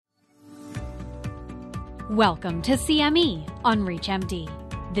Welcome to CME on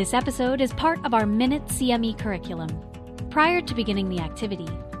ReachMD. This episode is part of our Minute CME curriculum. Prior to beginning the activity,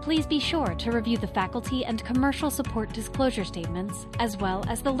 please be sure to review the faculty and commercial support disclosure statements as well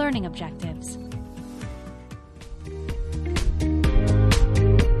as the learning objectives.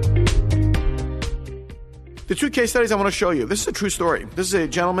 The two case studies I want to show you. This is a true story. This is a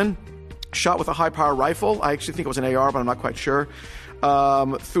gentleman shot with a high-power rifle. I actually think it was an AR, but I'm not quite sure.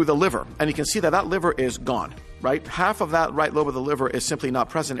 Through the liver. And you can see that liver is gone, right? Half of that right lobe of the liver is simply not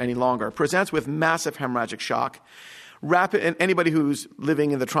present any longer. Presents with massive hemorrhagic shock. Rapid, and anybody who's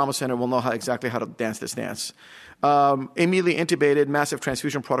living in the trauma center will know exactly how to dance this dance. Immediately intubated, massive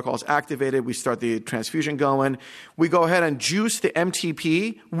transfusion protocols activated. We start the transfusion going. We go ahead and juice the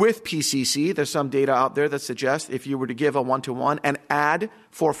MTP with PCC. There's some data out there that suggests if you were to give a 1-to-1 and add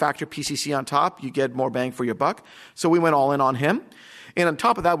 4-factor PCC on top, you get more bang for your buck. So we went all in on him. And on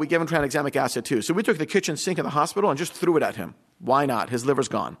top of that, we gave him tranexamic acid too. So we took the kitchen sink in the hospital and just threw it at him. Why not? His liver's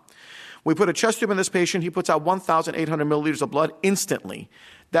gone. We put a chest tube in this patient. He puts out 1,800 milliliters of blood instantly.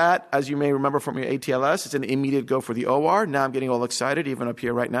 That, as you may remember from your ATLS, it's an immediate go for the OR. Now I'm getting all excited, even up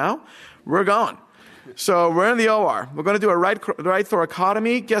here right now. We're going. So we're in the OR. We're going to do a right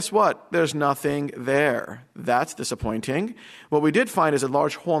thoracotomy. Guess what? There's nothing there. That's disappointing. What we did find is a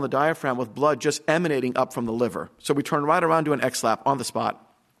large hole in the diaphragm with blood just emanating up from the liver. So we turn right around, do an X-lap on the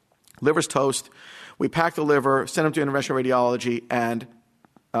spot. Liver's toast. We pack the liver, send him to interventional radiology, and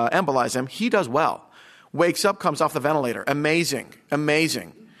embolize him. He does well. Wakes up, comes off the ventilator. Amazing.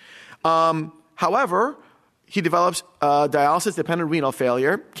 However, he develops dialysis-dependent renal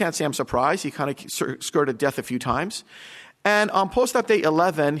failure. Can't say I'm surprised. He kind of skirted death a few times. And on post-op day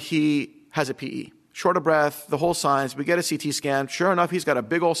 11, he has a PE. Short of breath, the whole signs. We get a CT scan. Sure enough, he's got a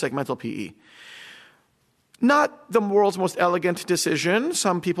big old segmental PE. Not the world's most elegant decision.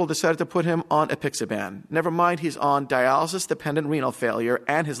 Some people decided to put him on apixaban. Never mind, he's on dialysis-dependent renal failure,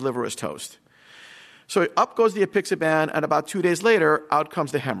 and his liver is toast. So up goes the apixaban, and about 2 days later, out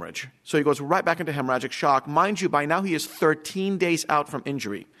comes the hemorrhage. So he goes right back into hemorrhagic shock. Mind you, by now he is 13 days out from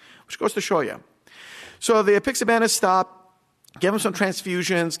injury, which goes to show you. So the apixaban is stopped. Give him some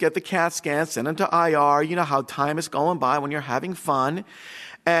transfusions, get the CAT scan, send him to IR. You know how time is going by when you're having fun.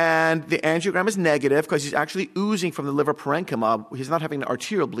 And the angiogram is negative because he's actually oozing from the liver parenchyma. He's not having an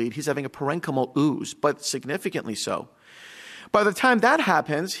arterial bleed. He's having a parenchymal ooze, but significantly so. By the time that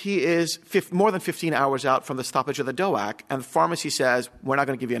happens, he is more than 15 hours out from the stoppage of the DOAC, and the pharmacy says, we're not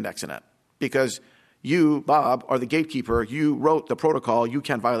going to give you Andexanet because you, Bob, are the gatekeeper. You wrote the protocol. You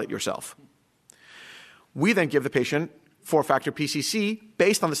can't violate yourself. We then give the patient 4-factor PCC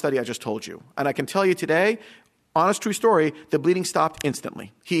based on the study I just told you. And I can tell you today, honest, true story, the bleeding stopped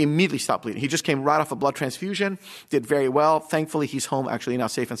instantly. He immediately stopped bleeding. He just came right off a blood transfusion, did very well. Thankfully, he's home actually now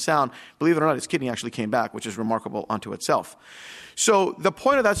safe and sound. Believe it or not, his kidney actually came back, which is remarkable unto itself. So the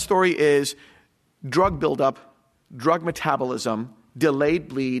point of that story is drug buildup, drug metabolism, delayed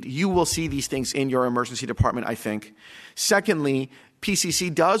bleed. You will see these things in your emergency department, I think. Secondly,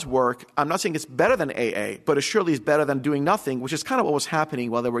 PCC does work. I'm not saying it's better than AA, but it surely is better than doing nothing, which is kind of what was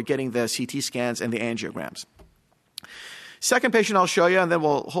happening while they were getting the CT scans and the angiograms. Second patient I'll show you, and then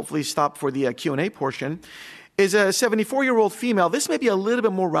we'll hopefully stop for the Q&A portion, is a 74-year-old female. This may be a little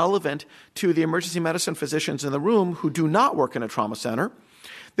bit more relevant to the emergency medicine physicians in the room who do not work in a trauma center.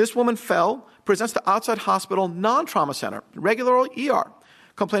 This woman fell, presents to outside hospital, non-trauma center, regular old ER,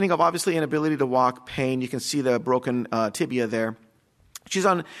 complaining of obviously inability to walk, pain. You can see the broken tibia there. She's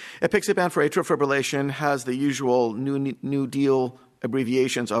on apixaban for atrial fibrillation, has the usual New Deal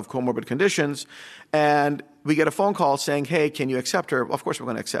abbreviations of comorbid conditions, and we get a phone call saying, hey, can you accept her? Of course we're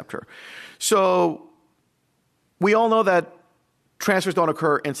going to accept her. So we all know that transfers don't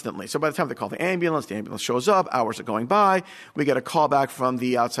occur instantly. So by the time they call the ambulance shows up, hours are going by. We get a call back from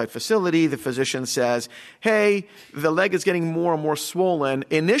the outside facility. The physician says, hey, the leg is getting more and more swollen.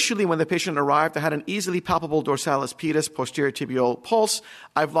 Initially, when the patient arrived, I had an easily palpable dorsalis pedis, posterior tibial pulse.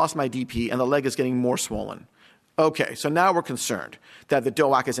 I've lost my DP, and the leg is getting more swollen. Okay, so now we're concerned that the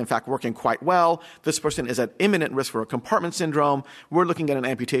DOAC is in fact working quite well. This person is at imminent risk for a compartment syndrome. We're looking at an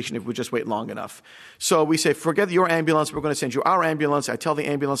amputation if we just wait long enough. So we say, forget your ambulance. We're going to send you our ambulance. I tell the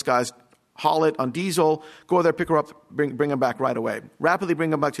ambulance guys, haul it on diesel, go there, pick her up, bring them back right away. Rapidly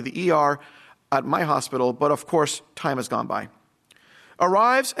bring them back to the ER at my hospital, but of course, time has gone by.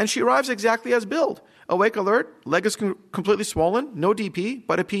 Arrives, and she arrives exactly as billed. Awake alert, leg is completely swollen, no DP,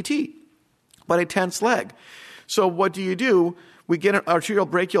 but a PT, but a tense leg. So what do? We get an arterial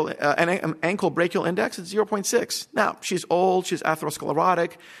brachial, an ankle brachial index at 0.6. Now, she's old, she's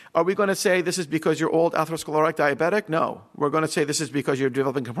atherosclerotic. Are we going to say this is because you're old, atherosclerotic, diabetic? No. We're going to say this is because you're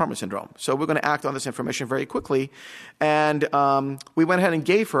developing compartment syndrome. So we're going to act on this information very quickly. And we went ahead and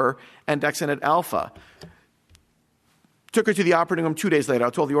gave her andexanet alfa. Took her to the operating room 2 days later. I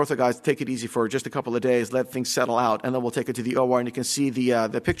told the ortho guys to take it easy for just a couple of days, let things settle out, and then we'll take her to the OR. And you can see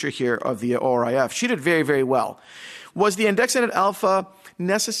the picture here of the ORIF. She did very, very well. Was the andexanet alfa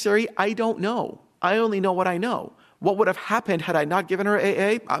necessary? I don't know. I only know what I know. What would have happened had I not given her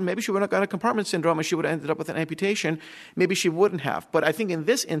AA? Maybe she would have got a compartment syndrome and she would have ended up with an amputation. Maybe she wouldn't have. But I think in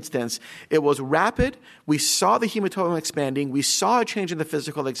this instance, it was rapid. We saw the hematoma expanding. We saw a change in the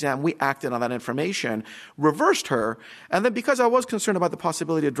physical exam. We acted on that information, reversed her. And then because I was concerned about the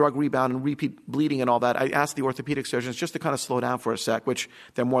possibility of drug rebound and repeat bleeding and all that, I asked the orthopedic surgeons just to kind of slow down for a sec, which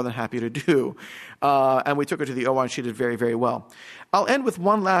they're more than happy to do. And we took her to the OR and she did very, very well. I'll end with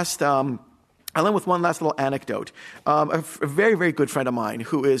one last little anecdote. A very, very good friend of mine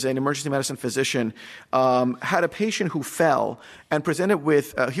who is an emergency medicine physician had a patient who fell and presented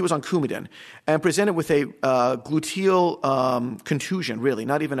with, he was on Coumadin, and presented with a gluteal contusion, really,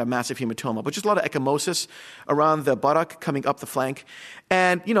 not even a massive hematoma, but just a lot of ecchymosis around the buttock coming up the flank.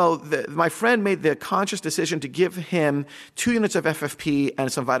 And, my friend made the conscious decision to give him 2 units of FFP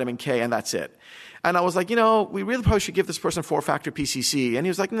and some vitamin K, and that's it. And I was like, we really probably should give this person 4-factor PCC. And he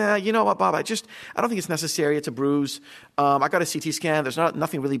was like, nah, you know what, Bob, I don't think it's necessary. It's a bruise. I got a CT scan. There's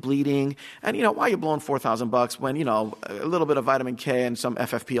nothing really bleeding. And, why are you blowing $4,000 when, a little bit of vitamin K and some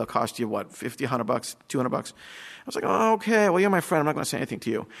FFP will cost you, what, $50, $100, $200? I was like, oh, okay, well, you're my friend. I'm not going to say anything to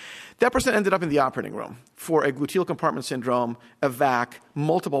you. That person ended up in the operating room for a gluteal compartment syndrome, a VAC,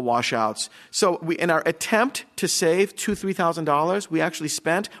 multiple washouts. So in our attempt to save $2,000, $3,000, we actually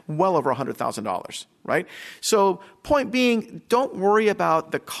spent well over $100,000, right? So point being, don't worry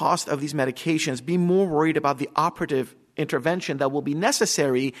about the cost of these medications. Be more worried about the operative intervention that will be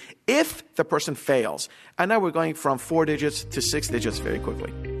necessary if the person fails. And now we're going from 4 digits to 6 digits very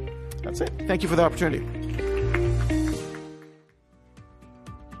quickly. That's it. Thank you for the opportunity.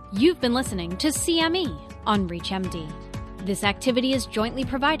 You've been listening to CME on ReachMD. This activity is jointly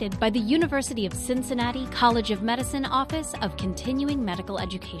provided by the University of Cincinnati College of Medicine Office of Continuing Medical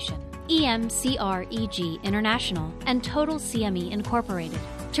Education, EMCREG International, and Total CME Incorporated.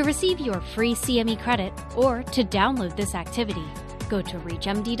 To receive your free CME credit or to download this activity, go to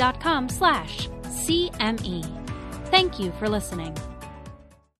reachmd.com/CME. Thank you for listening.